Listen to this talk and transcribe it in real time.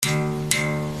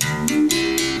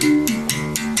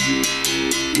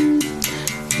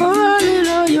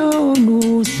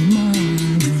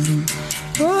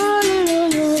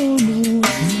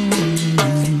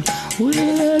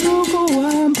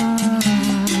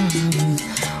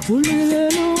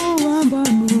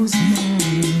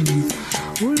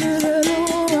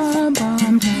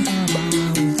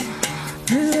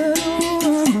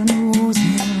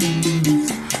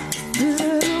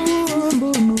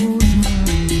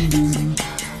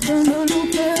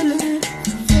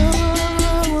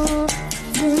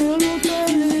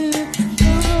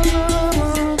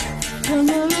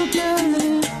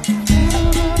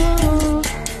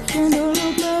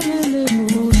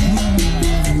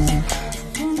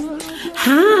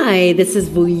Hi, this is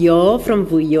Vuyo from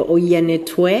Vuyo Oya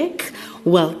Network.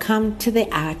 Welcome to the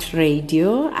Art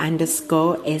Radio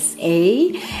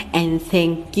 _SA, and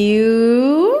thank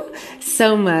you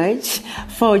so much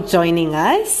for joining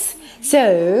us.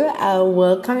 So,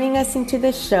 welcoming us into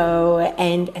the show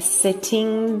and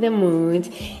setting the mood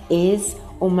is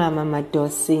Umama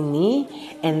Madosini,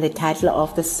 and the title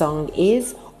of the song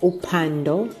is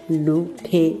Upando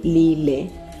Lupelile.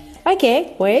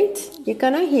 Okay, wait, you're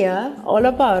gonna hear all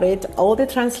about it, all the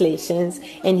translations,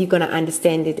 and you're gonna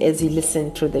understand it as you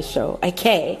listen to the show.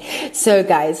 Okay, so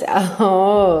guys,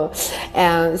 so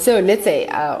let's say,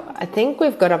 I think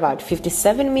we've got about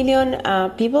 57 million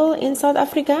people in South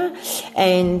Africa,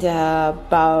 and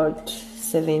about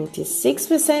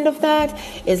 76% of that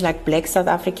is like Black South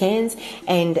Africans,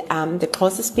 and the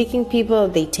Xhosa speaking people,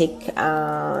 they take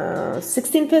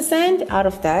 16% out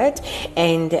of that,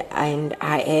 and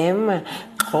I am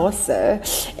Xhosa,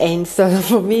 and so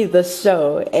for me the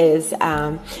show is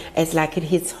it's like it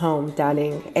hits home,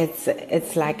 darling.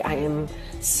 It's like I am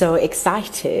so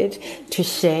excited to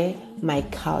share my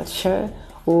culture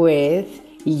with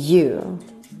you.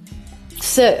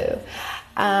 So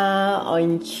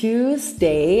on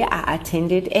Tuesday, I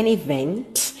attended an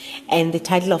event, and the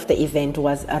title of the event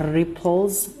was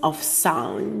Ripples of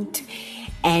Sound.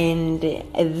 And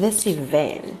this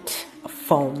event,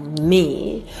 for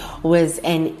me, was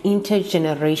an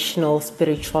intergenerational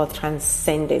spiritual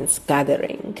transcendence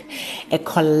gathering, a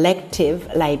collective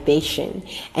libation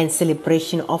and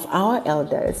celebration of our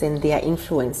elders and their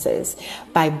influences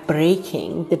by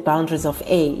breaking the boundaries of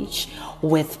age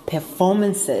with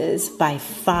performances by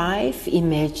 5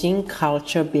 emerging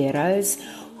culture bearers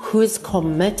whose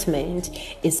commitment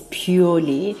is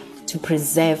purely to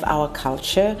preserve our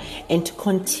culture and to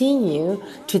continue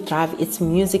to drive its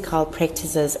musical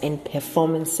practices and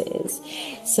performances.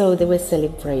 So they were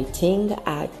celebrating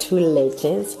 2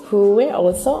 legends who were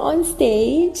also on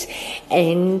stage,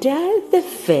 and the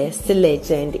first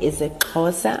legend is a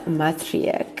Xhosa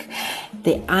matriarch,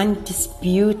 the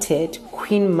undisputed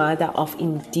Queen Mother of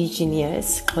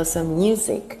indigenous Xhosa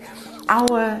music,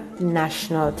 our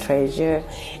national treasure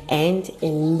and a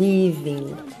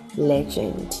living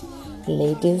legend.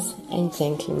 Ladies and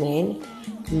gentlemen,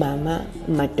 Mama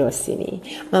Madosini.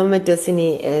 Mama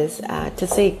Madosini is, to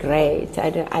say great,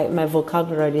 my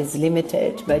vocabulary is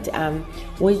limited, but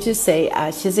we just say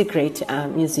she's a great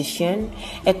musician,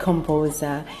 a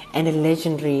composer, and a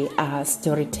legendary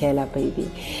storyteller, baby,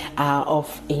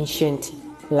 of ancient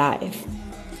life.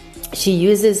 She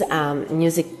uses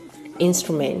musical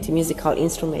instrument,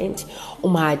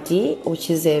 umhadi, which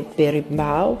is a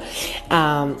berimbau,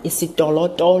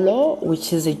 isitolo,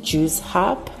 which is a Jew's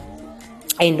harp,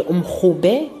 and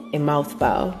umhube, a mouth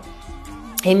bow.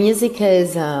 Her music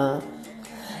is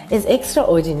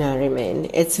extraordinary, man.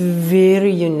 It's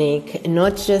very unique,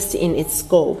 not just in its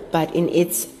scope, but in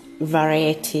its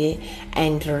variety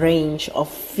and range of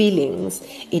feelings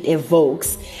it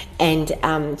evokes, and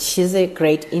she's a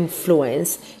great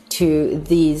influence to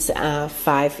these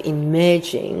 5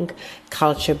 emerging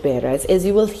culture bearers, as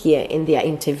you will hear in their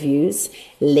interviews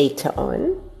later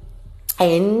on.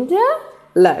 And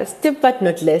last but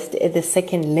not least, the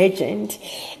second legend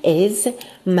is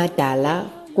Madala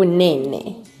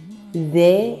Kunene,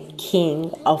 the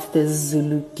king of the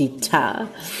Zulu guitar.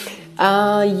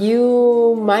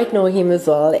 You might know him as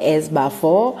well as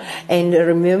Bafo, and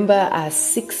remember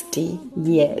 60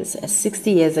 years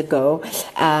ago,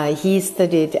 he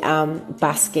studied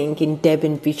basking in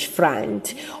Durban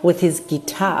beachfront with his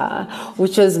guitar,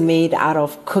 which was made out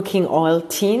of cooking oil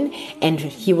tin, and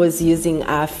he was using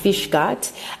a fish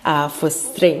gut for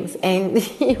strings, and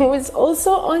he was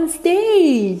also on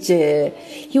stage. You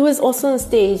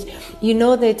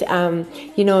know that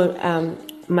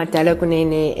Madala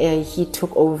Kunene, he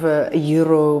took over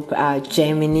Europe,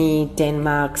 Germany,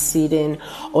 Denmark, Sweden,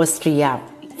 Austria,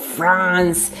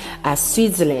 France,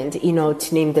 Switzerland,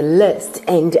 to name the list.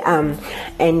 And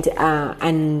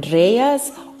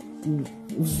Andreas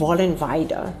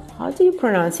Vollenweider, how do you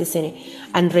pronounce his name?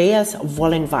 Andreas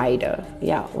Vollenweider,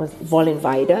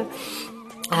 Vollenweider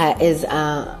is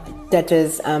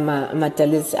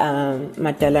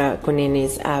Madala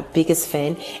Kunene's biggest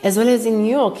fan, as well as in New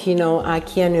York,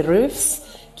 Keanu Reeves,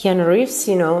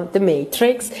 the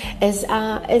Matrix, is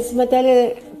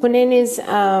Madala Kunene's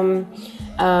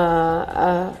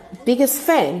biggest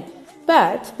fan.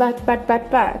 But,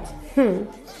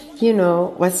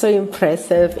 what's so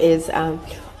impressive is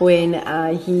when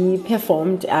he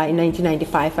performed in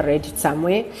 1995, I read it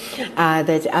somewhere,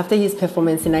 that after his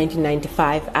performance in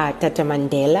 1995, Tata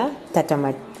Madiba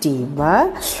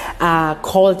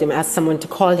called him, asked someone to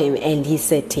call him, and he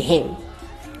said to him,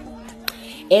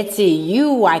 it's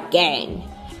you again.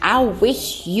 I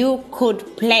wish you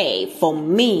could play for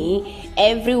me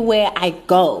everywhere I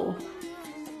go.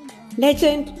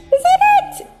 Legend, is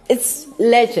that it? It's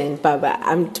legend, Baba.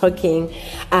 I'm talking,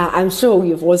 I'm sure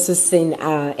you've also seen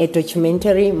a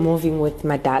documentary, Moving with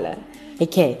Madala.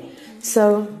 Okay,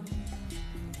 so,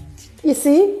 you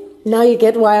see? Now you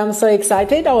get why I'm so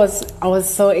excited. I was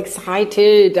so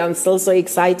excited. I'm still so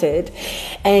excited.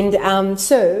 And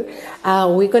so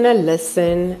we're going to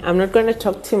listen. I'm not going to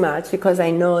talk too much because I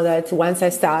know that once I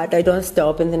start, I don't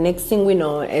stop. And the next thing we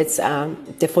know, it's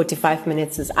the 45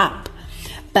 minutes is up.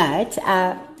 But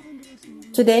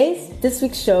this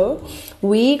week's show,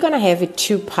 we're going to have a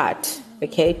two-part.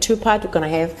 Okay, two-part. We're going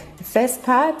to have the first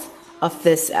part of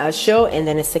this show and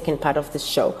then a second part of the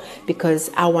show, because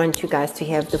I want you guys to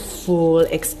have the full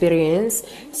experience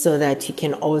so that you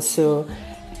can also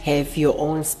have your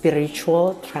own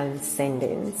spiritual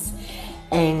transcendence.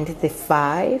 And the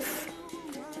 5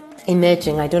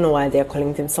 emerging, I don't know why they're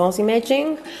calling themselves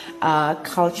emerging,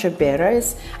 culture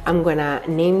bearers. I'm gonna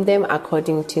name them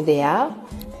according to their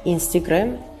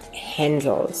Instagram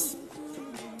handles.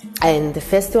 And the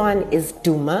first one is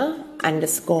Duma_Ma.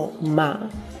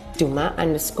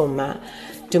 Duma_Ma.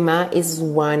 Duma is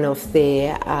one of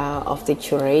the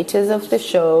curators of the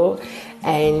show,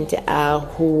 and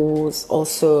who's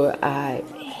also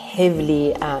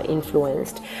heavily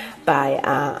influenced by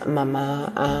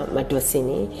Mama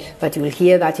Madosini. But you'll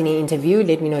hear that in an interview.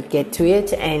 Let me not get to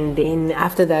it. And then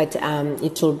after that,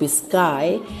 it will be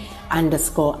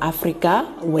Sky_Africa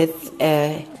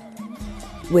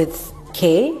with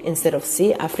K instead of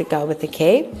C. Africa with a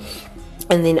K.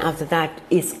 And then after that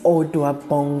is Odwa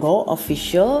Bongo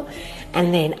official.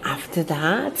 And then after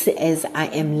that is I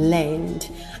Am Land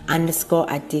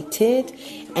 _addicted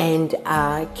and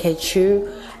Kechu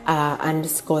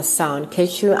 _sound.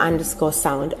 Kechu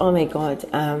 _sound. Oh my God.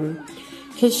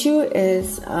 Kechu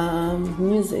is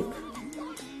music.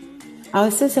 I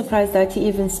was so surprised that he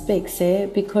even speaks,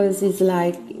 because it's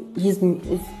like his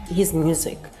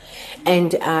music.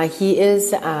 And he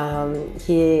is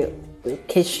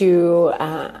Keshu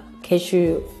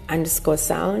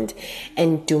 _sound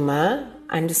and Duma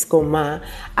 _Ma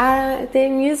are the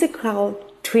musical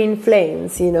twin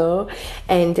flames, and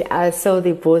so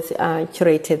they both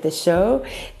curated the show.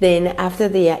 Then after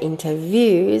their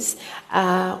interviews,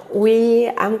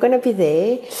 I'm gonna be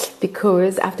there,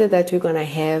 because after that we're gonna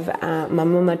have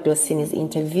Mama Madosini's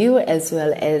interview as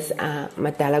well as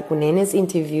Madala Kunene's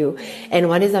interview. And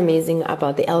what is amazing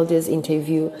about the elders'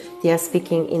 interview, they are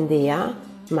speaking in their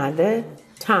mother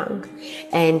tongue,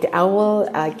 and I will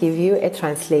give you a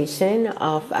translation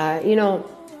of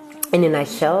in a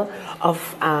nutshell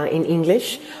of in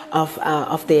English of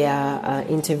their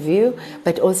interview.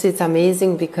 But also it's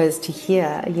amazing because to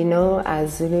hear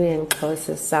Zulu and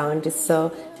Xhosa sound is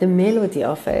so the melody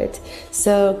of it.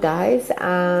 So guys,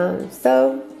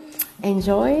 so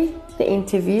enjoy the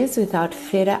interviews. Without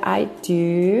further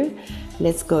ado,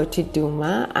 let's go to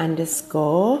Duma_Ma.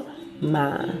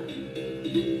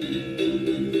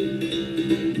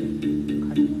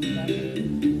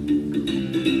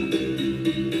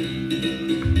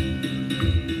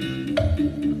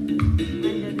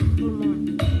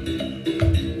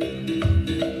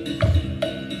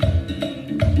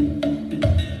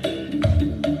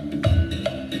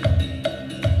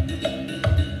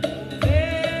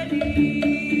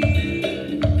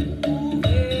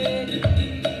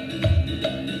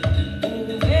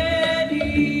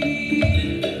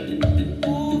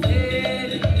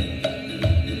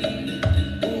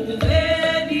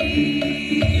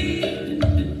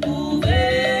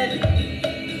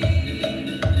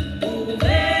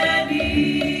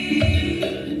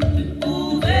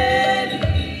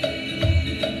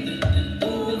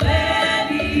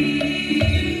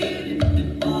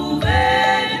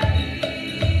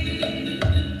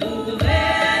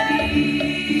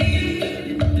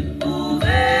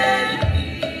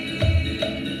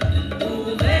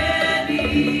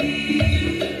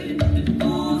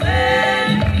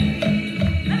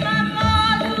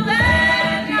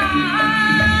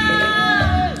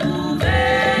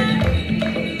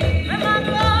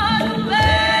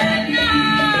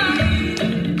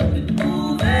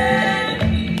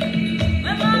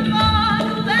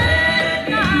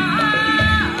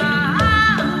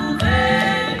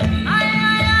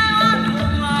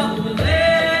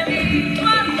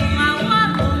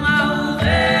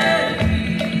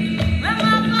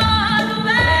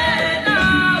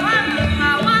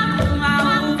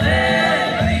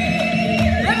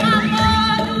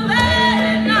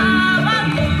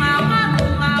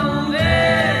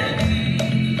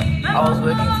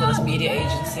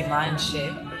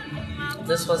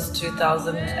 This was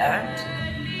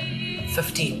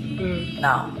 2015.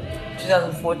 Now,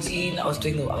 2014, I was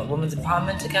doing the Women's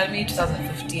Empowerment Academy.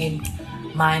 2015,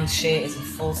 Mindshare is in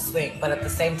full swing. But at the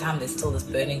same time, there's still this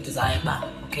burning desire back,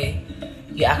 okay?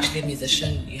 You're actually a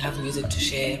musician. You have music to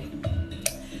share.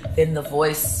 Then The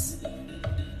Voice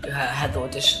had the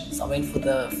auditions. I went for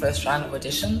the first round of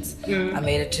auditions. I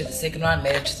made it to the second round,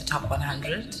 made it to the top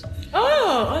 100.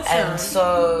 Oh, awesome. And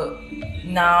so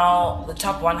now the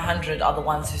top 100 are the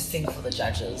ones who sing for the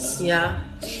judges. Yeah.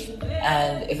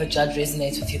 And if a judge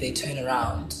resonates with you, they turn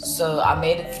around. So I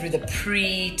made it through the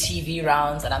pre-TV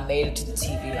rounds and I made it to the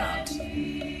TV round.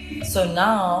 So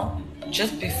now,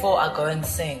 just before I go and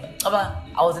sing, I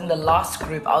was in the last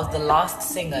group. I was the last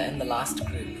singer in the last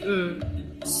group.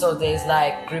 So there's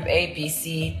like group A, B,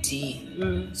 C, D.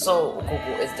 So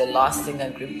Gugu is the last singer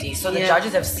in group D. So the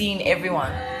judges have seen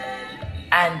everyone.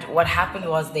 And what happened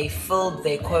was they filled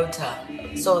their quota.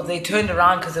 So they turned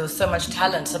around because there was so much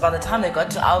talent. So by the time they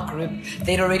got to our group,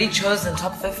 they'd already chosen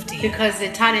top 50. Because the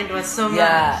talent was so much.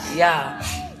 Yeah.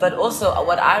 But also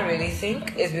what I really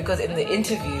think is because in the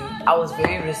interview, I was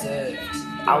very reserved.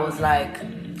 I was like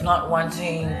not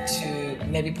wanting to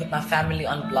maybe put my family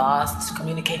on blast,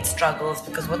 communicate struggles,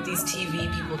 because what these TV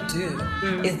people do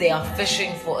is they are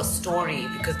fishing for a story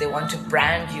because they want to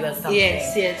brand you as something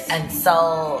and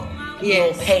sell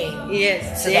your pain.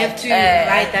 Yes, so they have to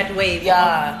ride that wave.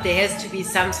 Yeah. There has to be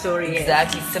some story.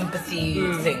 Exactly, sympathy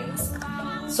things.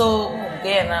 So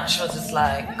then she was just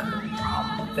like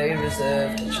very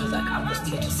reserved and she was like, I'm just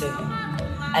here to sing.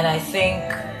 And I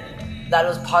think that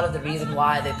was part of the reason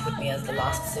why they put me as the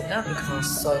last singer, because I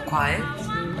was so quiet.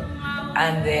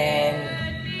 And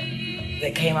then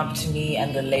they came up to me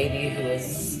and the lady who was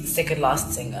second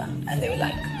last singer, and they were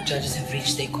like, the judges have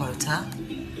reached their quota,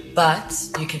 but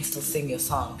you can still sing your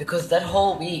song. Because that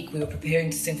whole week we were preparing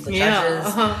to sing for the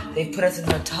judges. They put us in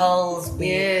hotels.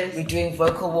 We're doing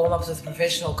vocal warm-ups with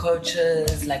professional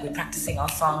coaches. Like, we're practicing our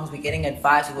songs. We're getting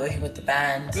advice. We're working with the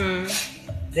band.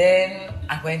 Then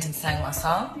I went and sang my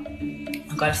song.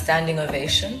 I got a standing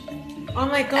ovation. Oh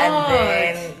my God. And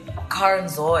then Karen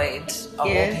Zoid, of all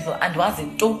people, and was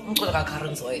it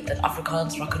Karen Zoid, that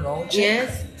Afrikaans rock and roll chick?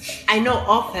 Yes, I know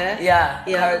of her. Yeah.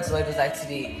 Karen Zoid was like to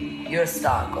me, you're a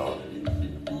star, girl.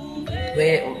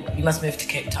 You must move to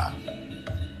Cape Town.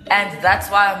 And that's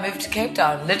why I moved to Cape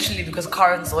Town, literally because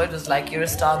Karen Zoid was like, you're a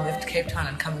star, move to Cape Town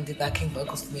and come and do backing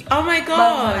vocals for me. Oh my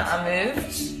God. But I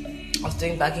moved. I was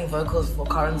doing backing vocals for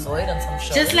Karen Zoid on some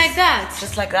shows. Just like that?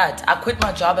 Just like that. I quit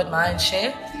my job at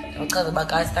Mindshare. Because my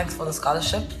guys, thanks for the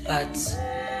scholarship, but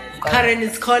Karen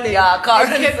is calling. Yeah,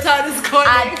 Karen. Cape Town is calling.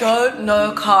 I don't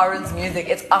know Karen's music.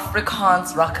 It's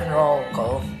Afrikaans rock and roll,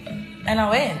 girl. And I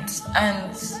went,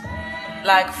 and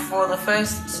like for the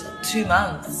first 2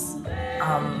 months,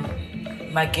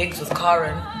 my gigs with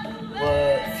Karen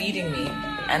were feeding me,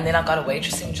 and then I got a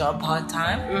waitressing job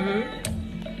part-time.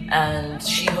 And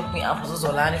she hooked me up with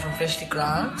Zolani from Freshly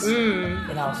Ground.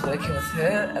 And I was working with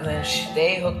her, and then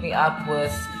they hooked me up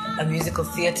with a musical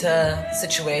theatre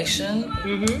situation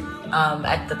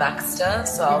at the Baxter.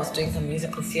 So I was doing some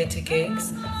musical theatre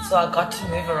gigs. So I got to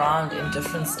move around in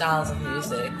different styles of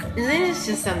music. Isn't it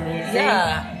just amazing?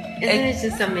 Yeah. Isn't it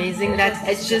just amazing that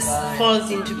it just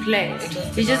falls into place?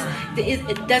 It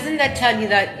doesn't that tell you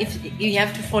that if you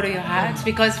have to follow your heart?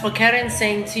 Because for Karen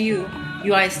saying to you,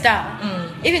 you are a star.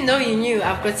 Even though you knew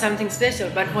I've got something special,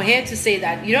 but for her to say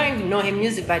that, you don't even know her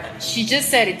music, but she just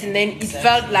said it, and then it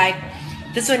felt like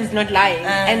this one is not lying.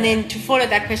 And then to follow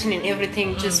that question and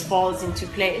everything just falls into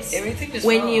place. Everything just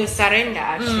when you surrender,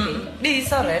 actually. You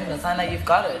surrender, Sana, you've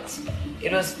got it.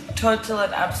 It was total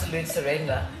and absolute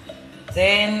surrender.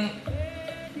 Then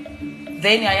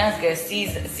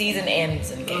season ends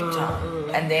in Cape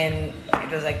Town. And then it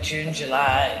was like June,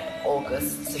 July,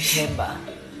 August, September.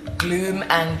 Gloom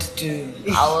and doom.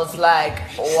 I was like,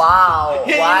 wow,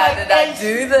 why did I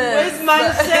do this? Where's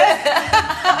my shirt?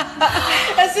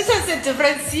 It's just a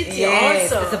different city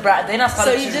also. Then I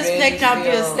started so you just picked up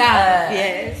your stuff.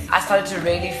 I started to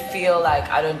really feel like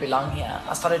I don't belong here.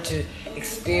 I started to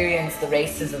experience the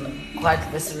racism quite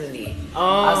viscerally.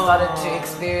 I started to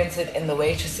experience it in the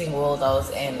waitressing world I was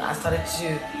in. I started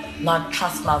to not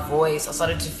trust my voice. I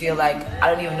started to feel like I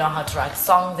don't even know how to write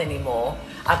songs anymore.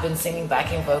 I've been singing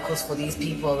backing vocals for these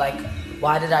people. Like,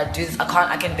 why did I do this?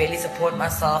 I can barely support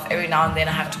myself. Every now and then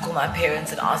I have to call my parents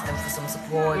and ask them for some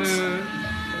support.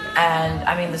 And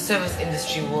I mean, the service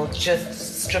industry will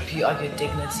just strip you of your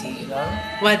dignity, you know?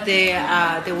 What, the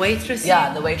waitressing?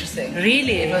 Yeah, the waitressing.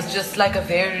 Really? It was just like a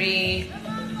very,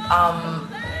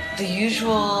 the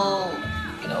usual,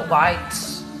 white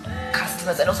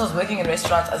customers. And also I was working in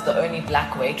restaurants as the only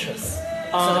black waitress.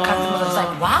 So the customers was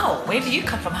like, wow, where do you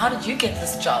come from? How did you get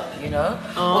this job? You know?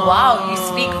 Well, wow, you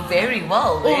speak very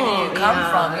well. Where do you come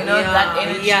from? You know, that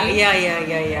energy.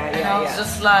 And I was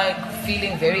just like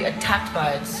feeling very attacked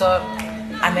by it. So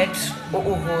I met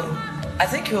Uhuru. I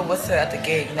think you were with her at the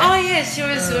gig. No? Oh yes, she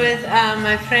was with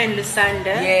my friend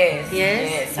Lusanda.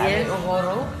 Yes. I met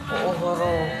Uhuru.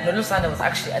 No, Lusanda was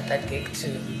actually at that gig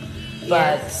too.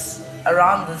 But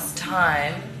around this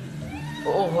time,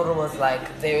 Uhuru was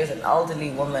like, there is an elderly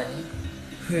woman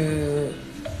who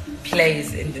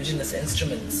plays indigenous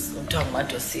instruments,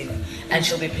 Madosini, and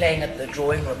she'll be playing at the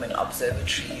drawing room in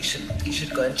Observatory. You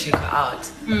should go and check her out.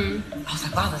 I was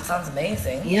like, wow, that sounds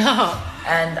amazing. Yeah.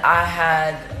 And I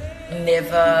had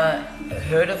never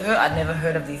heard of her. I'd never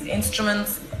heard of these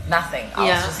instruments. Nothing.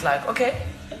 I was just like, okay,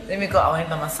 let me go. I went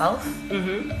by myself.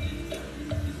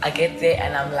 I get there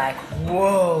and I'm like,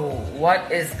 whoa,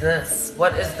 what is this?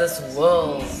 What is this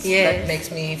world that makes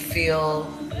me feel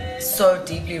so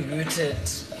deeply rooted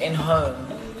in home?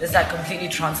 It's like completely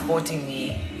transporting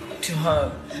me to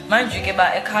home. Mind you,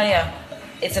 Ekaya,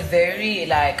 it's a very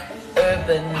like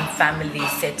urban family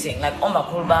setting. Like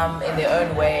Omakulbam in their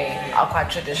own way are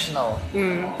quite traditional.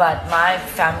 But my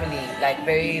family, like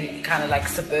very kind of like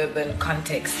suburban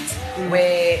context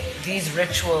where these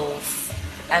rituals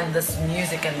and this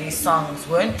music and these songs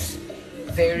weren't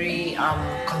very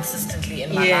consistently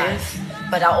in my life.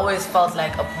 But I always felt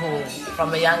like a pull.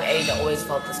 From a young age, I always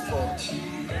felt this pull.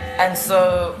 And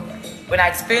so when I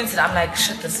experienced it, I'm like,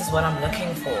 shit, this is what I'm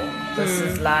looking for. This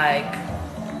is like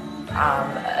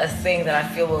a thing that I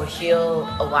feel will heal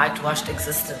a whitewashed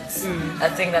existence. A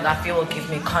thing that I feel will give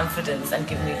me confidence and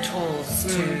give me tools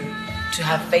to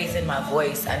have faith in my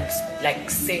voice and like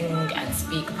sing and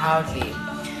speak proudly.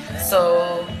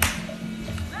 So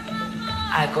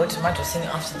I go to Madosini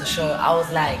after the show. I was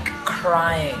like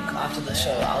crying after the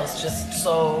show. I was just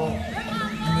so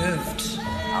moved.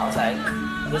 I was like,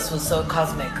 this was so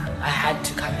cosmic. I had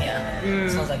to come here.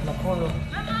 So I was like, Makolo,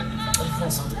 like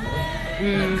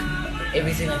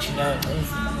everything that you know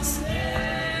influence.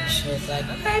 She was like,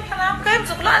 okay,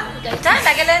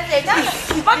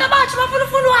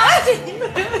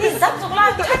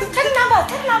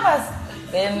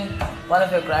 then one of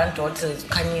her granddaughters,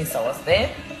 Kanyisa, was there.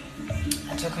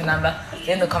 I took her number.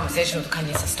 Then the conversation with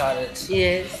Kanyisa started.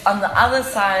 Yes. On the other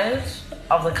side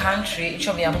of the country,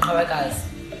 Ichomi Amkawagas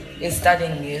is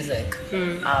studying music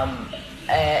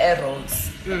at Rhodes.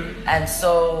 And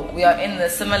so we are in the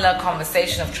similar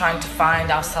conversation of trying to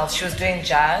find ourselves. She was doing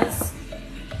jazz,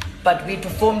 but we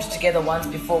performed together once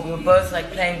before. We were both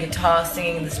like playing guitar,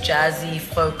 singing this jazzy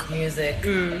folk music.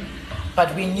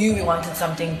 But we knew we wanted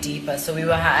something deeper, so we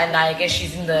were, and I guess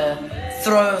she's in the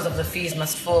throes of the Fees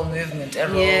Must Fall movement.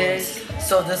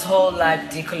 So this whole like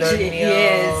decolonial,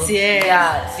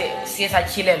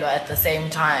 at the same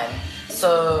time.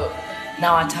 So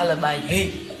now I tell her like,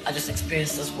 hey, I just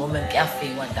experienced this woman,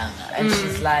 and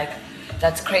she's like,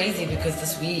 that's crazy because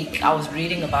this week I was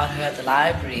reading about her at the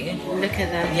library. Look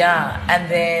at that. Yeah, and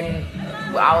then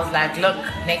I was like, look,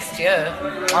 next year,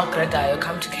 I'll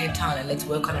come to Cape Town and let's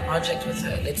work on a project with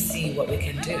her. Let's see what we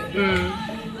can do.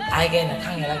 I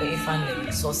can't get any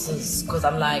funding sources because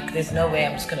I'm like, there's no way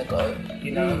I'm just going to go,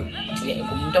 you know.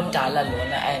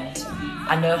 And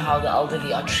I know how the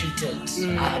elderly are treated.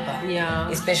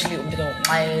 Especially and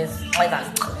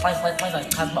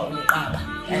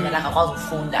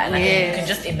you can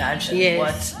just imagine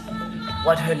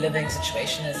what her living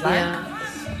situation is like.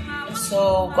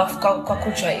 So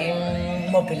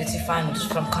kwakhutshwa mobility fund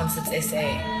from Concerts SA.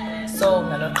 So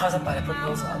I was about a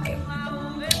proposal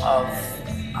of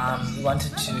we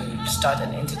wanted to start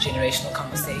an intergenerational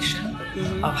conversation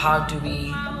of how do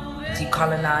we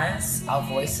decolonize our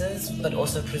voices but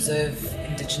also preserve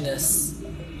indigenous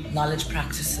knowledge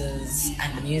practices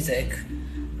and music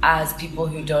as people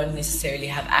who don't necessarily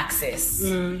have access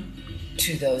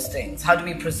to those things. How do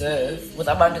we preserve with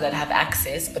abantu that have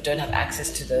access but don't have access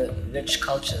to the rich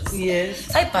cultures? Yes.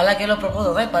 And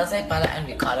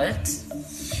we got it.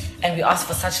 And we asked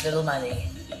for such little money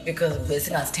because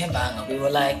we were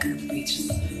like, we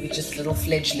just little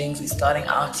fledglings, we're starting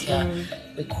out here.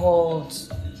 We called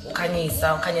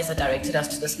Kanyisa directed us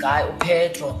to this guy,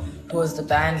 Pedro, who was the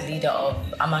band leader of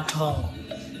Amatongo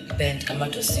band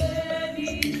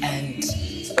Madosini, and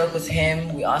spoke with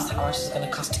him. We asked how much it's going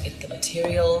to cost to get the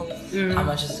material, how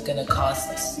much is it going to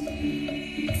cost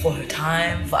for her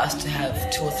time, for us to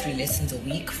have 2 or 3 lessons a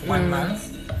week for 1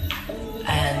 month.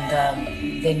 And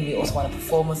then we also want to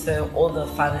perform with her. All the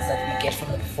funds that we get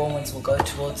from the performance will go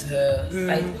towards her.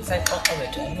 I was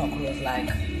like,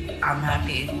 I'm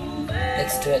happy.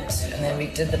 let's do it. And then we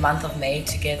did the month of May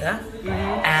together.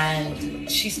 And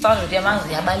she started with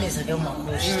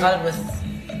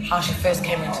how she first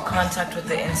came into contact with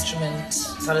the instrument,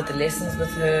 started the lessons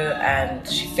with her, and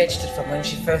she fetched it from when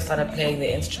she first started playing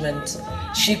the instrument.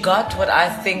 She got what I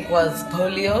think was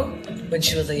polio when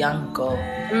she was a young girl.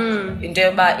 And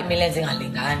her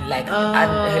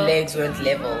legs weren't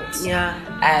leveled. Yeah.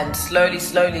 And slowly,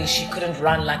 she couldn't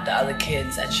run like the other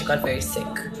kids, and she got very sick.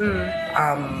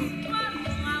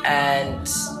 And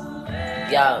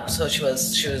yeah, so she was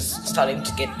starting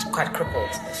to get quite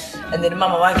crippled. And then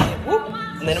Mama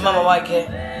Wake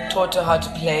taught her how to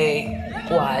play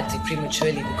Uhati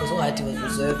prematurely, because Uhati was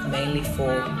reserved mainly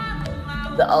for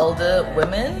the older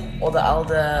women or the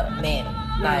older men.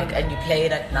 Like, and you play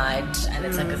it at night, and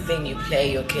it's like a thing you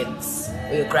play your kids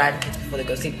or your grandkids before they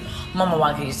go to sleep. Mama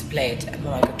Wake used to play it, and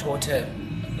Mama Wake taught her.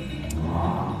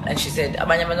 And she said,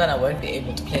 Abanye Madonna won't be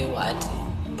able to play Uhati,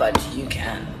 but you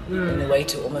can. In a way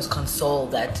to almost console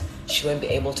that she won't be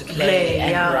able to play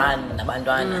and run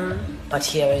abandwana. But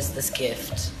here is this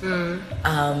gift.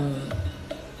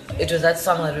 It was that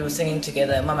song that we were singing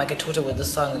together. Mama taught her with the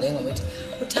song.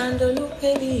 Utando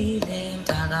lupelile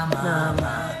mtaka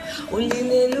mama,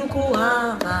 ulile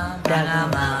lukuhamba mtaka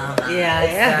mama.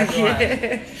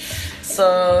 Yeah.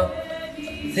 So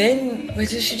then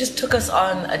she just took us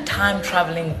on a time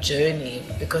traveling journey,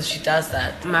 because she does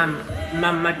that.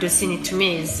 Madosini to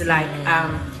me is like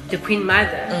the Queen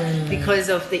Mother, because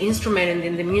of the instrument and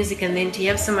then the music, and then to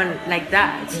have someone like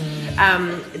that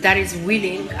that is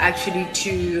willing actually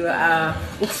to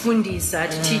ufundisa,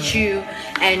 to teach you,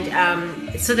 and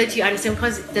so that you understand,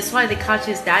 because that's why the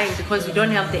culture is dying, because we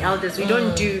don't have the elders, we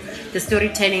don't do the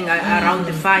storytelling around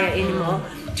the fire anymore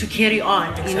to carry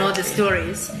on, the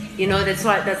stories. That's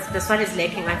what is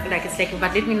lacking. I feel like it's lacking,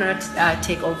 but let me not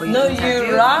take over. No,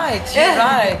 you're right. You're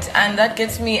right, and that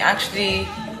gets me actually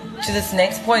to this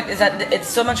next point, is that it's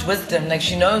so much wisdom. Like,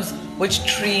 she knows which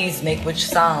trees make which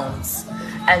sounds,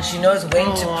 and she knows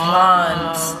when to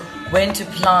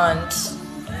plant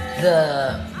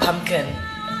the pumpkin,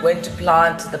 when to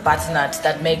plant the butternut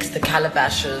that makes the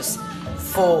calabashes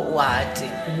for Uhati.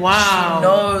 Wow. She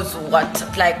knows what,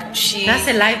 that's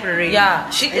a library. Yeah,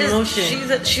 she is.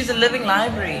 She's a living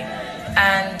library,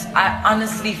 and I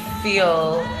honestly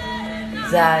feel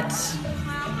that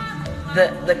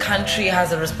the country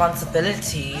has a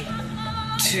responsibility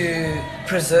to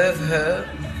preserve her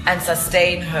and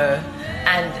sustain her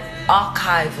and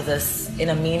archive this in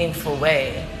a meaningful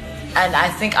way. And I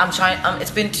think I'm trying. It's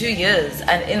been 2 years,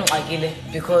 and in Wagile,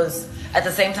 because at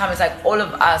the same time, it's like all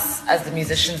of us as the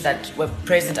musicians that were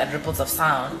present at Ripples of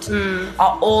Sound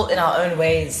are all in our own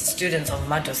ways students of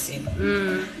Madosini.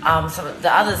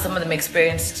 Some of them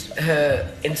experienced her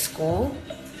in school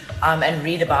and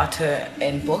read about her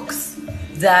in books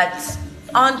that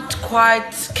aren't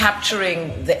quite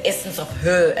capturing the essence of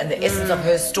her and the essence of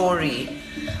her story.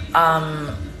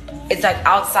 It's like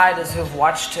outsiders who've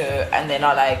watched her and they're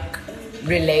not like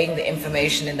relaying the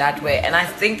information in that way. And I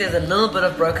think there's a little bit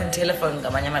of broken telephone,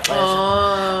 but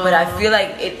I feel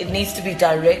like it needs to be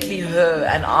directly her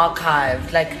and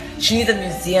archived. Like, she needs a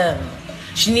museum.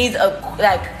 She needs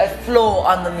a floor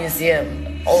on the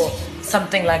museum or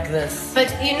something like this.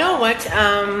 But you know what?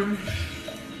 I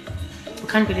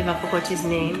can't believe I forgot his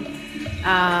name.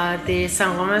 The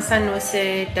Sangoma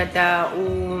Sanose Dada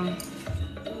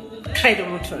Credo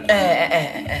Mutu.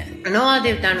 I know how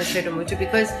they've done with Credo Mutu,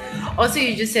 because also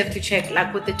you just have to check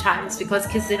like with the times, because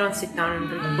kids, they don't sit down and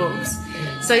read books.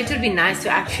 So it would be nice to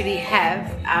actually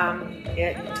have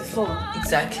to film.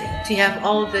 Exactly. To have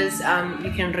all this,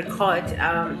 you can record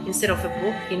instead of a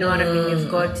book. You know what I mean? You've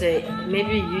got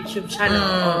maybe a YouTube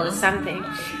channel or something,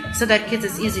 so that kids,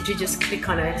 it's easy to just click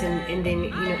on it and then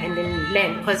and then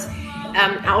learn. Because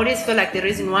I always feel like the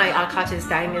reason why our culture is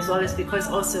dying as well is because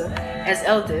also as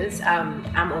elders,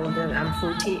 I'm older, I'm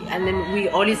 40, and then we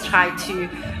always try to,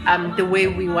 the way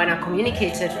we want to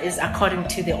communicate it is according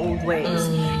to the old ways.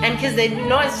 And kids, they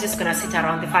know it's just going to sit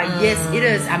around the fire. Yes, it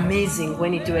is amazing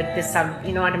when you do it. There's some,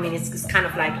 you know what I mean? It's kind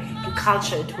of like you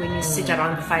cultured when you sit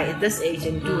around the fire at this age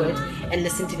and do it and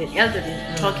listen to the elderly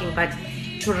talking. But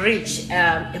to reach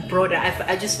a broader,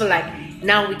 I just feel like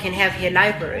now we can have her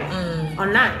library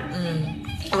online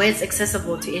where it's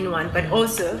accessible to anyone. But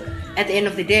also at the end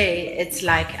of the day, it's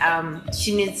like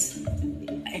she needs,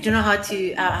 I don't know how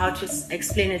to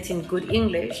explain it in good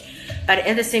English, but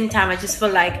at the same time I just feel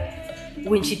like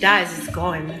when she dies, it's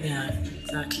gone. Yeah,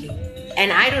 exactly.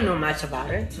 and I don't know much about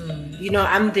it. You know,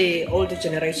 I'm the older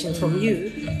generation from you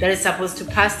that is supposed to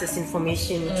pass this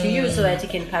information to you so that you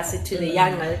can pass it to the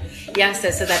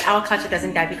youngsters so that our culture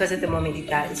doesn't die, because at the moment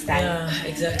it's dying. Yeah,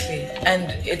 exactly.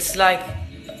 And it's like,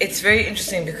 it's very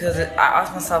interesting because I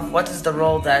ask myself, what is the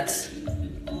role that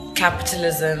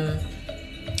capitalism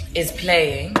is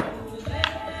playing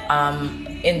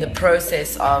in the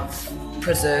process of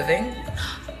preserving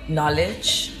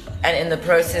knowledge and in the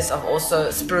process of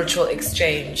also spiritual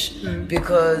exchange,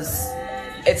 because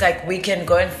it's like we can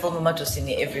go and film a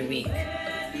Madosini every week,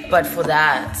 but for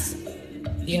that,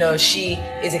 you know, she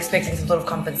is expecting some sort of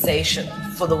compensation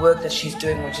for the work that she's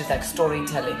doing, which is like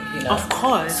storytelling, you know. Of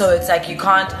course. So it's like you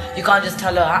can't just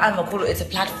tell her, I'm a cool, it's a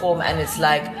platform and it's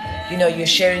like, you know, you're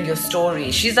sharing your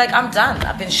story. She's like, I'm done.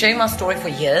 I've been sharing my story for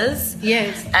years.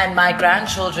 Yes. And my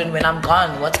grandchildren, when I'm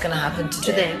gone, what's gonna happen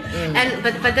to them? And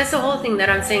but that's the whole thing that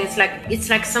I'm saying. It's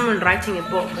like someone writing a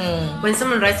book. When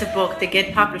someone writes a book, they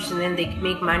get published and then they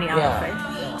make money out of it.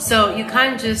 Yeah. So you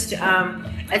can't just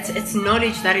it's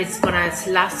knowledge that is gonna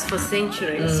last for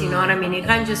centuries. You know what I mean? You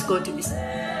can't just go to.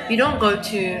 You don't go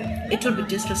to. It will be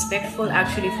disrespectful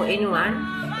actually for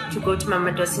anyone to go to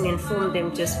Mama Madosini and inform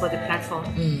them just for the platform.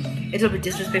 It will be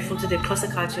disrespectful to the closer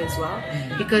culture as well,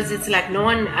 because it's like no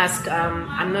one asked.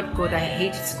 I'm not good. I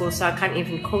hate school, so I can't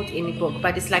even quote any book.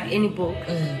 But it's like any book.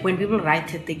 When people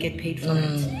write it, they get paid for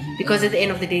it, because at the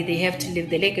end of the day, they have to live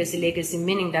the legacy. Legacy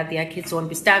meaning that their kids won't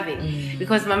be starving.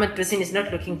 Because Mama Madosini is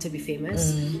not looking to be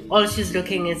famous. All she's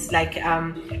looking is like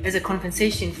as a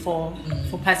compensation for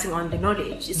passing on the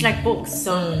knowledge. It's like books,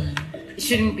 so. It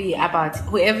shouldn't be about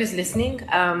whoever is listening.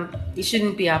 It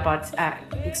shouldn't be about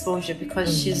exposure,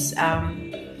 because she's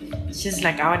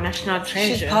like our national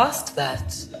treasure. She's past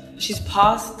that. She's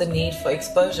past the need for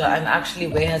exposure. And actually,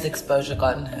 where has exposure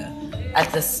gotten her at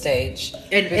this stage?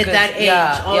 At that age,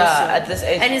 also. Yeah, at this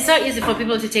age. And it's so easy for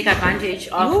people to take advantage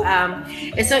of.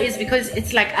 It's so easy because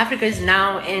it's like Africa is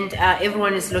now, and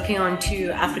everyone is looking on to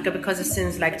Africa because it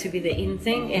seems like to be the in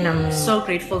thing, and I'm so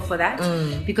grateful for that,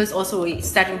 because also we're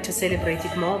starting to celebrate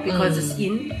it more because it's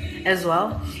in as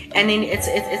well. And then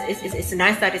it's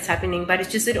nice that it's happening, but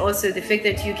it's just that also the fact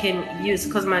that you can use,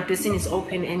 because Madosini is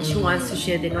open and she wants to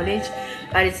share the knowledge,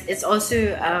 but it's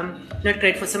also not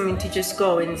great for someone to just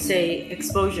go and say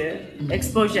exposure.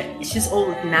 She's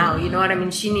old now, you know what I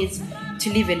mean? She needs to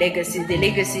leave a legacy, the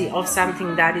legacy of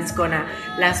something that is gonna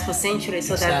last for centuries,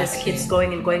 so that this keeps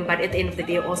going and going, but at the end of the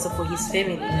day also for his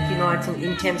family, you know what,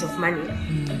 in terms of money,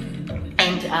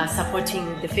 and supporting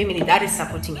the family that is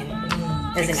supporting him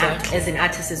as an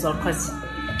artist as well, because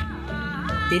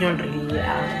they don't really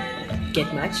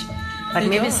get much. But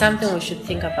maybe something we should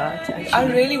think about, actually. I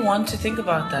really want to think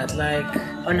about that, like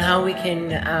on how we can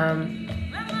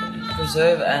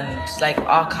preserve and like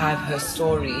archive her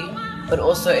story, but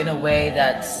also in a way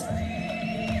that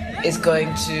is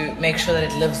going to make sure that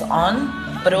it lives on,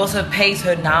 but also pays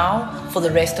her now for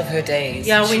the rest of her days.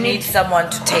 Yeah, we need someone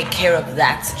to take care of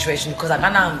that situation, because I'm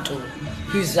not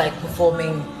who's like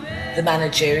performing the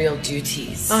managerial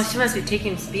duties. Oh, she must be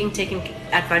being taken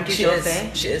advantage of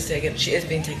there. She is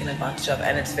being taken advantage of,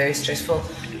 and it's very stressful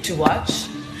to watch,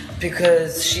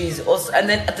 because she's also, and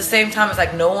then at the same time it's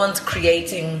like no one's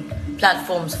creating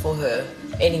platforms for her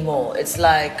anymore. It's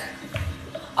like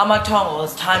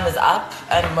Amatongo's time is up,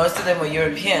 and most of them were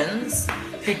Europeans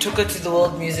who took her to the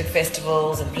world music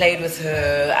festivals and played with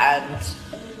her, and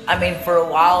I mean, for a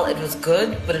while it was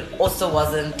good, but it also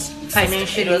wasn't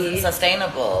financially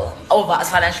sustainable. It's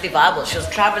financially viable. She was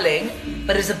traveling,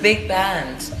 but it's a big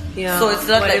band. Yeah. So it's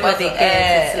not whatever like they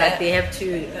get, it's like they have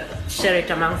to share it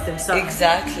amongst themselves.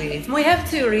 Exactly. We have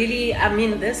to really, I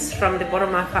mean this from the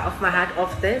bottom of my heart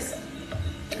of this.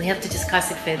 We have to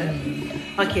discuss it further.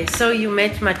 Okay, so you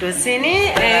met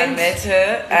Madosini, and I met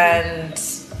her, and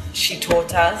she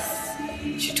taught us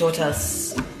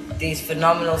these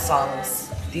phenomenal songs,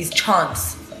 these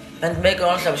chants. And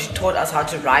she taught us how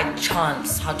to write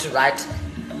chants, how to write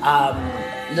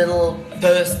little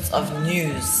bursts of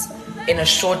news in a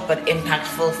short but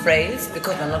impactful phrase,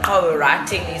 because we're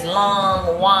writing these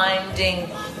long, winding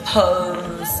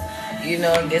poems, you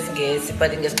know,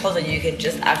 but in this poem you can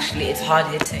just actually, it's hard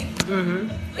hitting.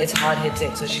 It's hard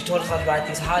hitting. So she taught us how to write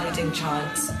these hard hitting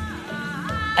chants.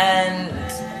 And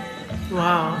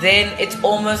wow. Then it's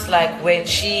almost like when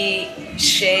she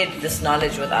shared this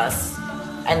knowledge with us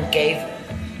and gave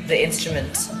the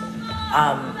instrument,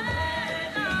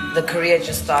 the career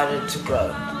just started to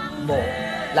grow more,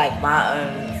 like my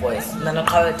own voice.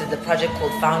 Nanakawa did the project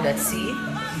called Found at Sea,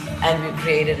 and we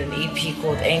created an EP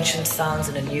called Ancient Sounds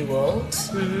in a New World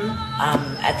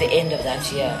at the end of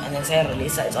that year. And then Sayara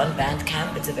Lisa, it's on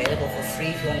Bandcamp, it's available for free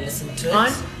if you want to listen to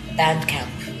it. Bandcamp.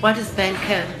 What is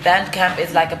Bandcamp? Bandcamp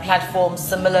is like a platform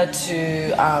similar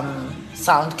to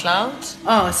SoundCloud.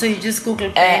 Oh, so you just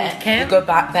Google Bandcamp? You go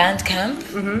Bandcamp,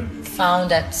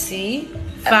 found at sea.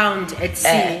 Found at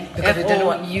sea. Because we didn't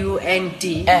want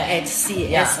Found at sea.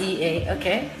 Yeah. SEA.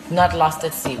 Okay. Not lost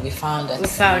at sea. We found at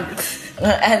sea. Found.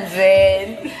 And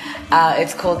then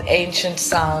it's called Ancient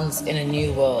Sounds in a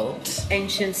New World.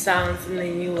 Ancient Sounds in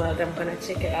a New World. I'm gonna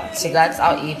check it out. So that's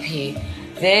our EP.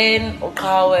 Then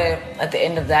Okawe, at the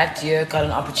end of that year, got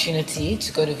an opportunity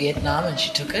to go to Vietnam, and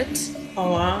she took it.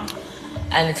 Oh wow.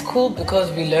 And it's cool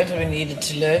because we learned what we needed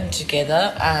to learn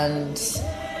together, and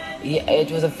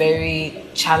it was a very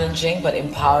challenging but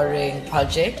empowering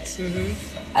project.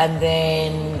 And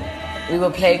then we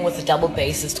were playing with a double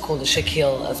bassist called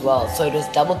Shaquille as well. So it was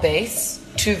double bass,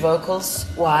 2 vocals,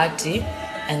 wahati,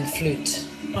 and flute.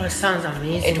 Oh, it sounds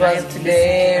amazing. It was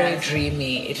very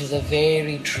dreamy. It was a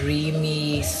very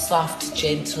dreamy, soft,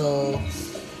 gentle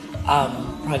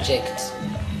project.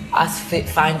 Us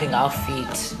finding our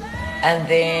feet. And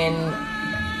then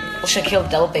Shaquille,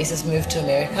 double bassist, moved to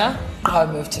America. Carl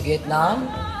moved to Vietnam.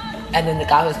 And then the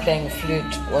guy who was playing the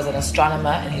flute was an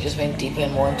astronomer, and he just went deeper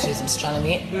and more into his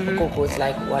astronomy. Ukoko was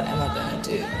like, what am I going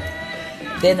to do?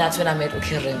 Then that's when I met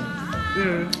Kirim.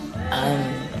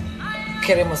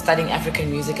 Kirim was studying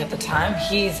African music at the time.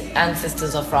 His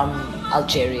ancestors are from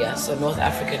Algeria, so North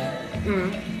African.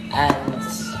 And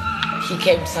he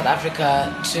came to South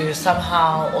Africa to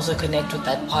somehow also connect with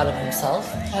that part of himself.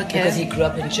 Because he grew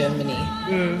up in Germany.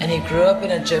 And he grew up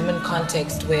in a German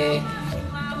context where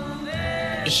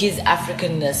his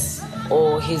Africanness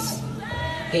or his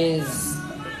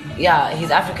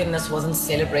Africanness wasn't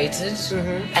celebrated.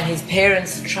 And his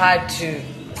parents tried to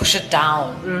push it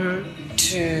down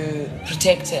to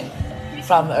protect him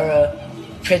from a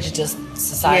prejudiced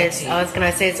society. Yes, I was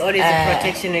gonna say it's always a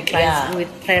protection with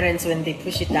parents when they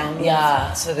push it down.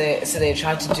 Yeah, so they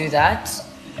tried to do that,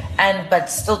 but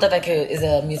still Dadake is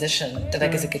a musician.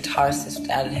 Dadake is a guitarist. His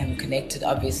dad and him connected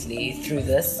obviously through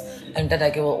this, and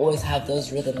Dadake will always have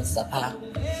those rhythms.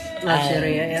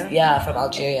 Algeria, from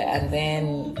Algeria, and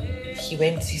then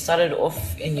he started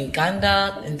off in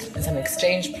Uganda in some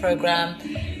exchange program.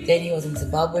 Then he was in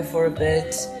Zimbabwe for a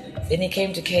bit. Then he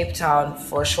came to Cape Town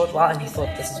for a short while, and he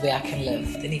thought, this is where I can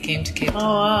live. Then he came to Cape Town.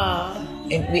 Oh, wow.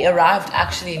 And we arrived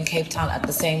actually in Cape Town at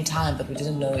the same time, but we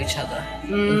didn't know each other.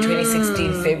 In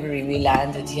 2016 February, we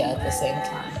landed here at the same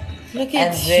time. Look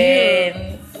at you.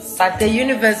 The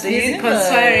universe is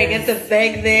conspiring at the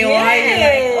back there.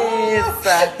 Yes.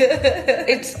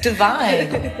 It's divine.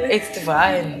 It's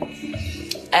divine.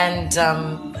 And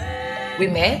we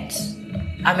met.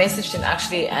 I messaged him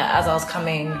actually as I was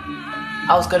coming.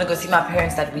 I was going to go see my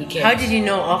parents that weekend. How did you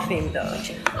know of him though?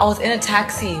 I was in a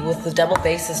taxi with the double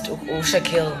bassist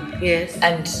Shaquille. Yes.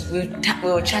 And we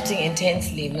were chatting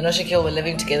intensely. Me and Shaquille were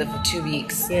living together for 2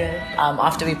 weeks. Yeah.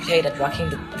 After we played at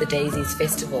Rocking the Daisies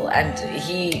festival, and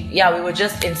we were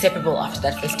just inseparable after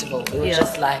that festival. We were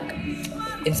just like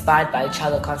inspired by each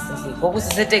other constantly. What was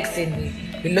the scene?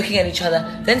 We're looking at each other.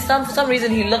 Then for some reason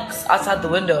he looks outside the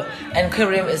window, and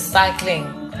Karim is cycling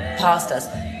past us,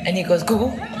 and he goes,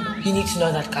 "Google, you need to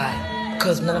know that guy,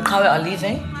 because Nanakawe are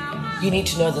leaving. You need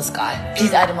to know this guy.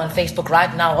 Please add him on Facebook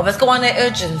right now. Or let's go on an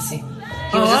urgency."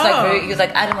 He was he was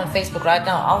like, add him on Facebook right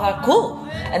now. I was like, cool.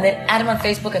 And then add him on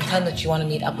Facebook and tell him that you want to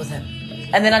meet up with him.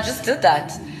 And then I just did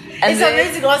that. And it's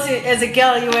amazing also as a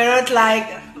girl, you were not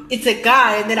like, it's a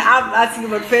guy, and then I'm asking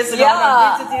about personal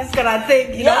identities kind of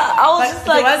thing, you know? I was just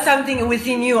like, there was something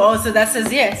within you also that says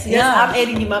yes, I'm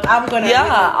adding him up, I'm gonna.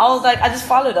 Yeah, I was like, I just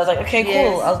followed. I was like, okay,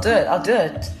 cool, I'll do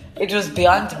it. It was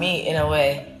beyond me in a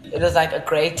way. It was like a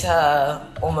greater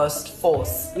almost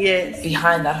force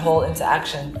behind that whole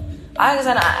interaction. I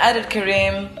added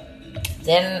Kareem.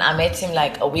 Then I met him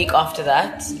like a week after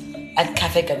that at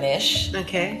Cafe Ganesh.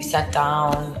 Okay. We sat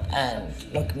down and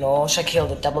Shaquille,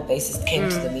 the double bassist, came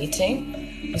to the meeting.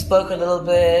 We spoke a little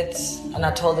bit and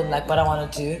I told him like what I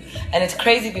want to do. And it's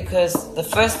crazy because the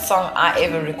first song I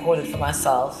ever recorded for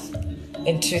myself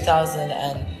in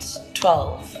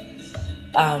 2012,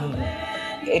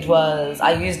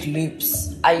 I used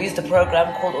loops. I used a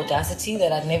program called Audacity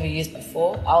that I'd never used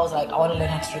before. I was like, I want to learn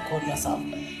how to record myself.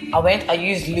 I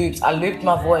used loops. I looped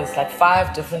my voice, like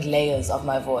 5 different layers of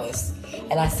my voice.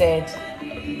 And I said,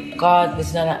 God,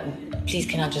 please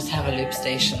can I just have a loop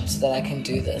station so that I can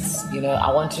do this? You know,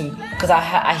 I want to, because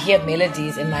I hear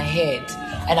melodies in my head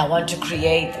and I want to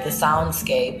create the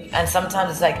soundscape. And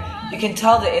sometimes it's like, you can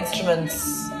tell the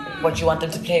instruments what you want them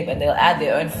to play, but they'll add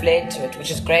their own flair to it, which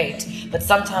is great. But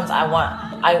sometimes I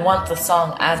want the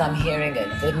song as I'm hearing it,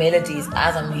 the melodies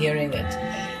as I'm hearing it.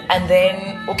 And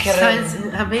then Sounds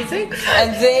amazing.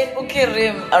 And then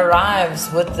Ukirim arrives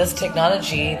with this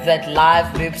technology that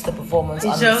live loops the performance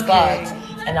on the spot.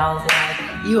 And I was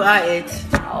like, you are it.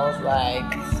 I was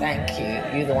like, thank you.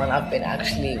 You're the one I've been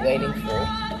actually waiting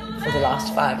for the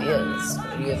last 5 years.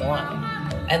 You're the one.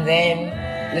 And then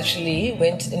literally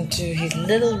went into his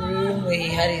little room where he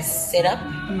had his setup.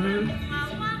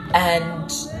 And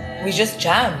we just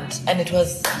jammed. And it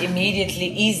was immediately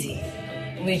easy.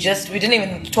 We didn't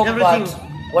even talk about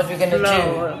what we're going to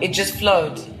do. It just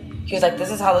flowed. He was like, this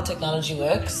is how the technology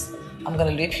works. I'm going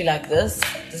to loop you like this.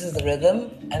 This is the rhythm.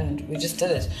 And we just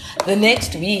did it. The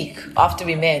next week after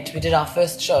we met, we did our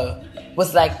first show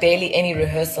with like barely any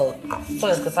rehearsal. So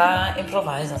it's because I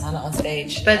improvise on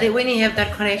stage. But when you have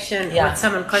that connection with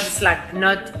someone, because it's like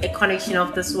not a connection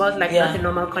of this world, like not a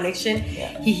normal connection,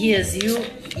 he hears you,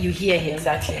 you hear him.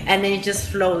 Exactly. And then it just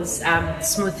flows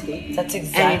smoothly. That's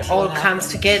exactly. And it all comes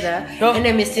together in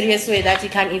a mysterious way that you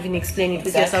can't even explain it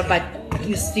with yourself, but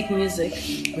you speak music.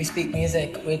 We speak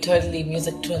music. We're totally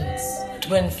music twins.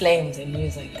 Twin flames in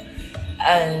music.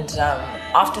 And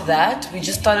after that, we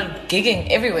just started gigging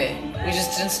everywhere. We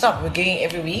just didn't stop. We're gigging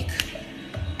every week.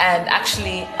 And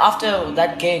actually, after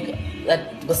that gig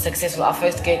that was successful, our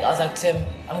first gig, I was like, Tim,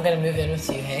 I'm going to move in with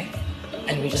you, hey?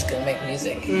 And we're just going to make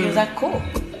music. He was like, cool.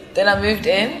 Then I moved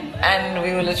in, and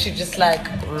we were literally just like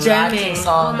writing songs,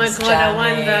 oh my God, jamming, I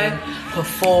want that.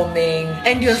 Performing.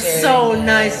 And you're so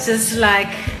nice, just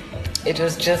like... It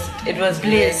was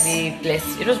bliss. Really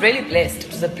blessed. It was really blessed.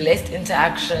 It was a blessed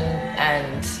interaction,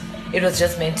 and it was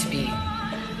just meant to be.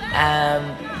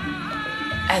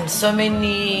 And so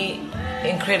many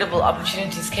incredible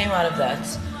opportunities came out of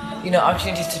that. You know,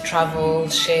 opportunities to travel,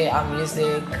 share our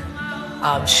music,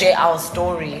 share our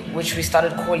story, which we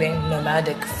started calling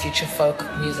nomadic future folk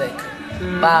music.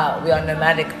 But we are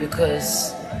nomadic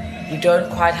because we don't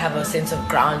quite have a sense of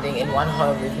grounding in one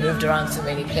home. We've moved around so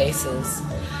many places.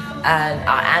 And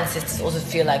our ancestors also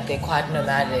feel like they're quite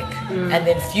nomadic. And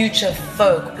then future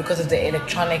folk because of the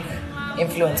electronic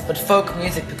influence, but folk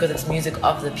music because it's music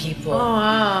of the people. Oh,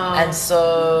 wow. And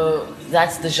so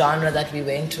that's the genre that we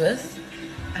went with.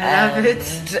 I love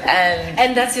it.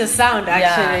 And that's your sound,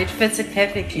 actually. Yeah. It fits it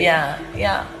perfectly.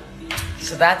 Yeah.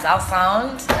 So that's our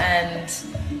sound. And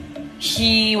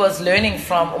he was learning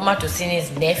from Madosini's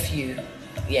nephew,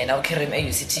 now Kerim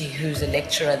AUCT, who's a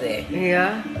lecturer there.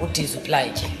 Yeah.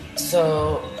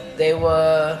 So we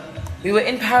were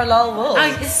in parallel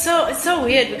worlds. It's so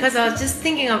weird because I was just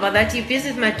thinking about that. You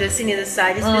visit Madosini the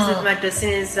side, you visit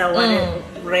Madosini's one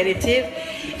relative,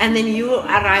 and then you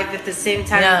arrive at the same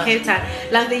time in Cape Town.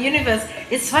 Like the universe,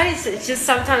 it's funny. It's just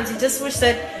sometimes you just wish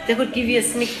that they could give you a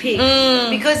sneak peek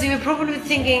because you were probably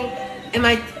thinking, am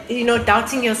I,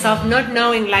 doubting yourself, not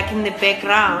knowing, like in the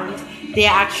background, they're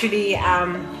actually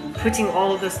putting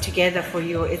all this together for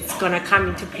you. It's gonna come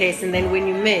into place, and then when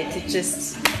you met, it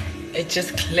just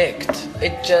clicked.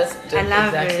 It just did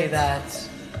exactly that.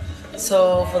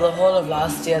 So for the whole of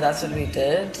last year, that's what we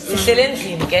did.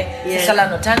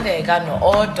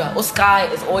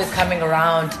 Uskai is always coming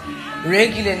around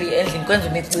regularly.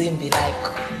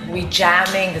 Like we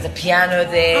jamming. There's a piano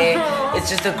there. It's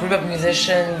just a group of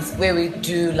musicians where we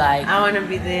do like. I want to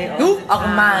be there.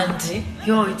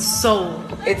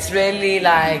 It's really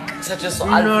like such a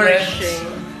nourishing.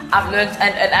 I've learned,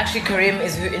 and actually Karim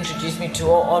is who introduced me to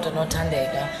all the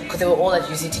Notandega, because they were all at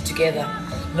UCT together.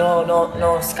 No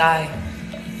Sky.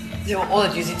 They were all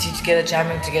at UCT together,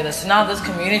 jamming together. So now this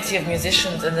community of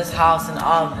musicians in this house in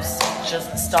Arms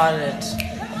just started,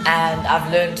 and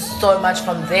I've learned so much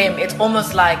from them. It's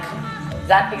almost like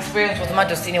that experience with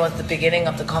Madosini was the beginning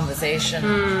of the conversation,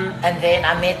 and then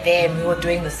I met them who were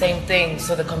doing the same thing.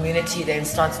 So the community then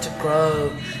starts to grow,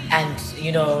 and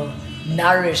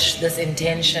nourish this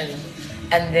intention.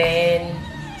 And then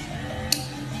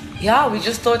we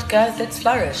just thought, guys, let's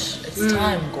flourish. It's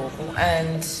time, Gogo.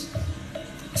 And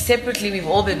separately we've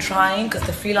all been trying, because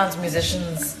the freelance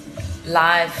musicians'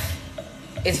 life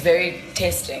is very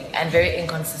testing and very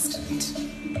inconsistent.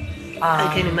 I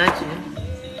can imagine.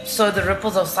 So the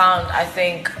Ripples of Sound, I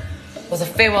think, was a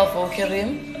farewell for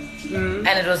Kerim. And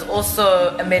it was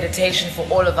also a meditation for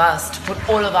all of us to put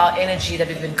all of our energy that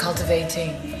we've been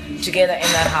cultivating together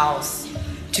in that house,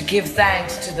 to give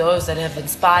thanks to those that have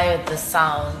inspired the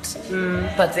sound,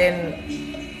 but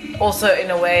then also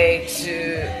in a way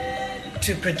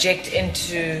to project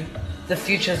into the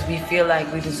futures we feel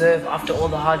like we deserve after all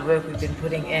the hard work we've been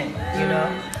putting in.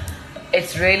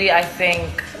 It's really, I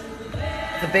think,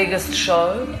 the biggest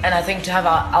show, and I think to have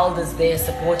our elders there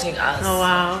supporting us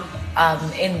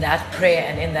in that prayer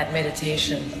and in that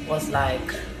meditation was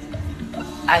like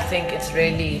I think it's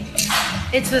really...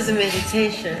 It was a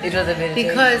meditation. It was a meditation.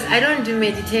 Because I don't do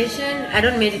meditation. I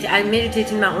don't meditate. I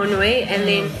meditate in my own way. And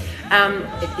then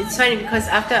it's funny because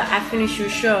after I finished your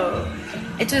show,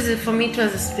 for me it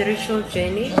was a spiritual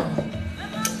journey.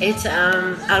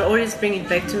 I'll always bring it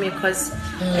back to me because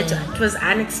it was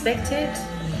unexpected.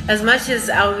 As much as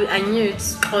I knew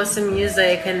it's awesome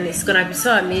music and it's gonna be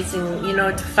so amazing,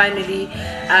 to finally,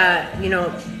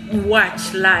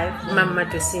 watch live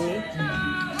Madosini.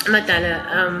 Madala,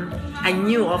 I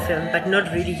knew of him, but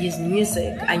not really his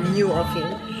music. I knew of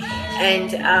him,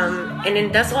 and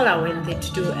then that's all I went there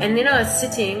to do. And then I was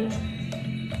sitting.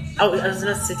 I was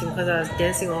not sitting because I was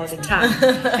dancing all the time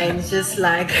and just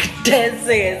like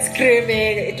dancing and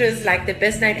screaming. It was like the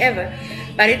best night ever.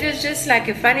 But it was just like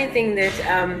a funny thing that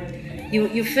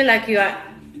you feel like you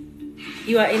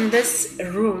are in this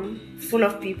room full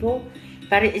of people,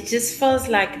 but it just feels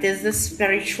like there's this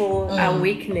spiritual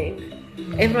awakening.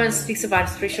 Everyone speaks about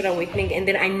spiritual awakening, and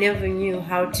then I never knew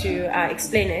how to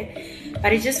explain it,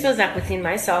 but it just feels like within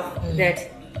myself that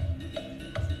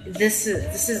this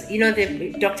is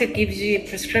the doctor gives you a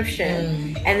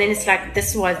prescription, and then it's like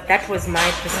that was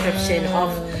my prescription of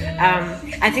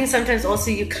I think sometimes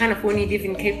also you kind of, when you live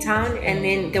in Cape Town and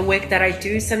then the work that I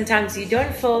do, sometimes you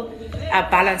don't feel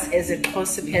balanced as a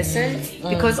closer person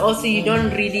because also you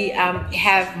don't really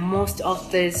have most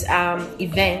of those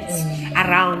events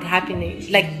around happening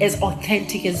like as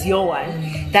authentic as your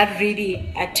one that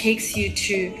really takes you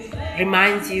to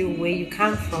reminds you where you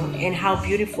come from and how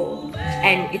beautiful.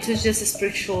 And it was just a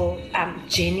spiritual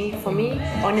journey for me,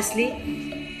 honestly.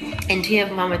 And to have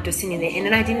Madosini there, and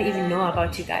then I didn't even know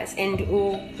about you guys, and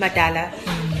Madala,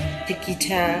 the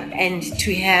guitar, and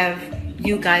to have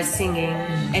you guys singing,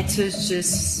 it was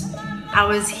just, I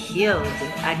was healed.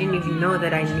 I didn't even know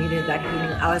that I needed that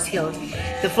healing. I was healed.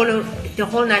 The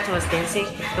whole night I was dancing.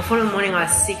 The following morning I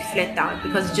was sick, flat out,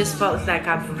 because it just felt like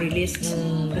I've released.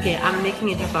 Okay, I'm making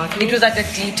it about me. It was like a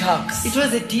detox. It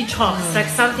was a detox. Like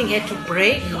something had to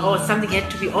break or something had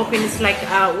to be open. It's like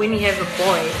when you have a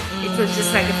boy. It was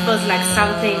just like, it feels like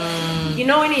something.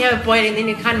 When you have a boy and then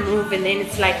you can't move, and then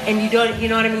it's like, and you don't, you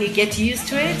know what I mean? You get used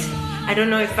to it. I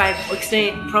don't know if I've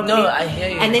explained it properly. No, I hear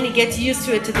you. And then you get used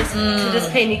to it, to this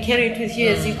pain. You carry it with you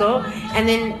as you go. And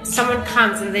then someone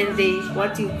comes and then they,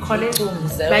 what do you call it?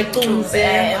 Like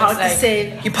how to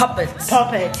say? You pop it.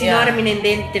 You know what I mean? And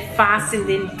then they fast and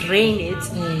then drain it.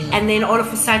 And then all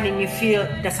of a sudden you feel,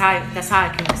 that's how I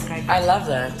can describe it. I love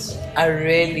that.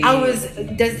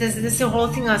 There's the whole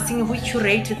thing I was thinking, we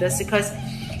curated this because,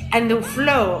 and the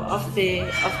flow of the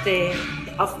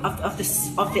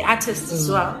artists as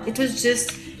well. It was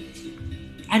just,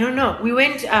 I don't know. We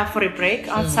went for a break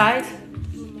outside,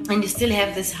 and you still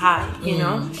have this high,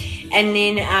 and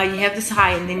then you have this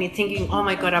high, and then you're thinking, oh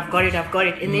my God, I've got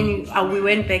it, and then we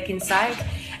went back inside.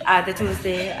 That was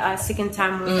the second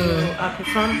time we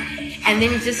performed, and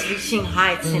then you're just reaching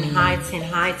heights and heights and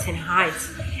heights and heights,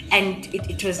 and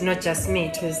it was not just me;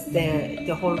 it was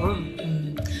the whole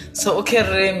room. So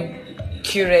Rim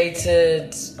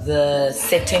curated the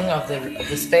setting of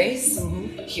the space.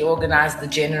 He organized the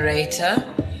generator.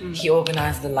 He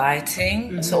organized the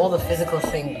lighting. So all the physical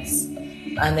things.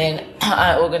 And then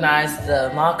I organized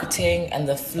the marketing and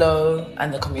the flow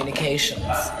and the communications.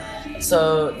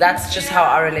 So that's just how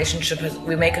our relationship is.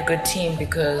 We make a good team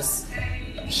because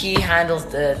he handles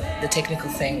the technical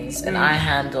things and I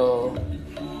handle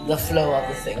the flow of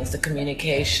the things, the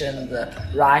communication, the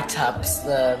write-ups,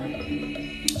 the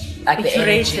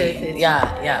energy.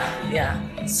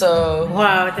 Yeah. So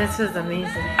wow, this was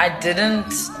amazing. I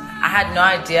had no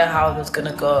idea how it was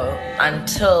gonna go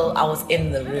until I was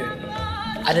in the room.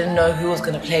 I didn't know who was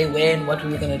gonna play when, what we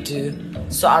were gonna do.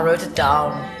 So I wrote it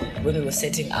down when we were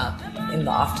setting up in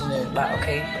the afternoon. Like,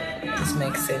 okay, this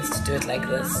makes sense to do it like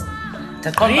this.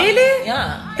 Really?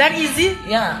 Yeah. That easy?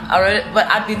 Yeah. I wrote it, but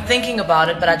I'd been thinking about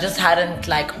it, but I just hadn't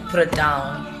put it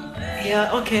down.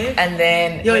 Yeah, okay. And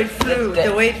then it flew.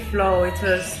 The way it flowed, it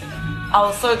was. I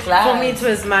was so glad. For me, it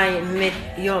was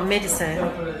your medicine.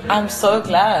 I'm so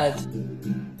glad.